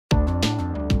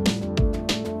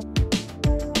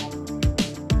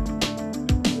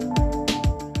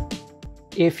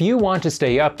If you want to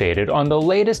stay updated on the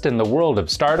latest in the world of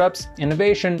startups,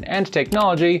 innovation, and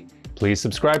technology, please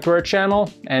subscribe to our channel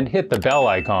and hit the bell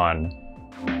icon.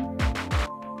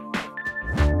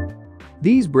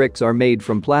 These bricks are made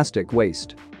from plastic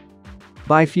waste.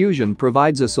 Bifusion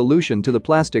provides a solution to the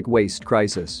plastic waste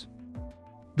crisis.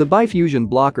 The Bifusion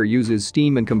blocker uses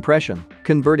steam and compression,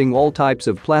 converting all types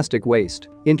of plastic waste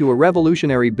into a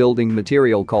revolutionary building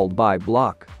material called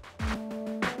Bi-block.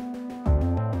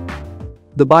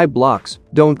 The Bi-blocks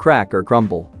don't crack or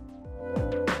crumble.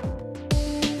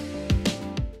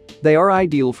 They are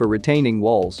ideal for retaining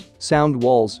walls, sound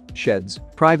walls, sheds,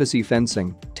 privacy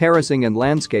fencing, terracing and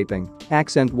landscaping,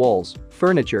 accent walls,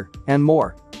 furniture, and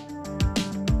more.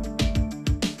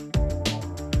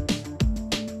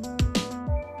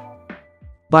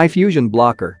 Bifusion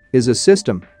Blocker is a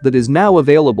system that is now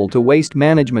available to waste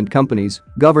management companies,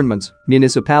 governments,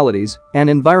 municipalities, and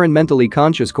environmentally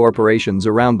conscious corporations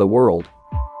around the world.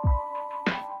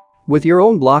 With your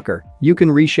own blocker, you can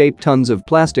reshape tons of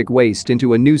plastic waste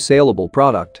into a new saleable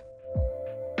product.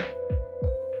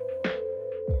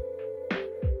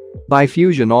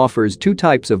 Bifusion offers two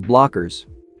types of blockers.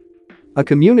 A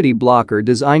community blocker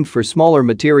designed for smaller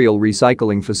material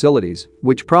recycling facilities,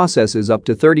 which processes up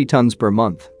to 30 tons per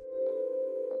month.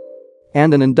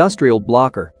 And an industrial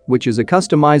blocker, which is a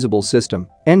customizable system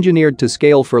engineered to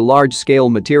scale for large-scale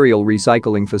material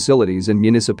recycling facilities and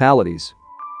municipalities.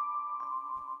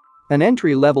 An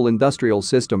entry-level industrial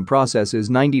system processes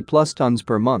 90+ tons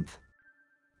per month.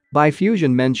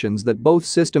 Bifusion mentions that both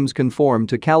systems conform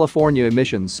to California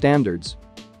emissions standards.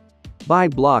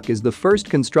 Bi-block is the first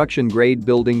construction-grade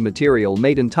building material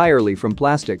made entirely from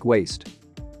plastic waste.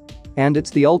 And it's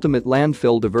the ultimate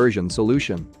landfill diversion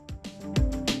solution.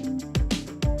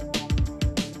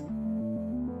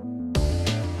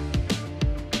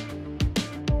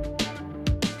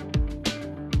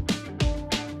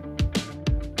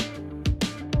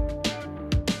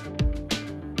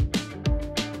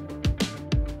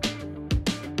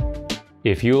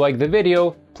 If you like the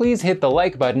video, please hit the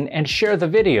like button and share the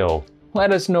video.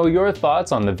 Let us know your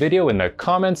thoughts on the video in the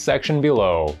comments section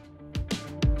below.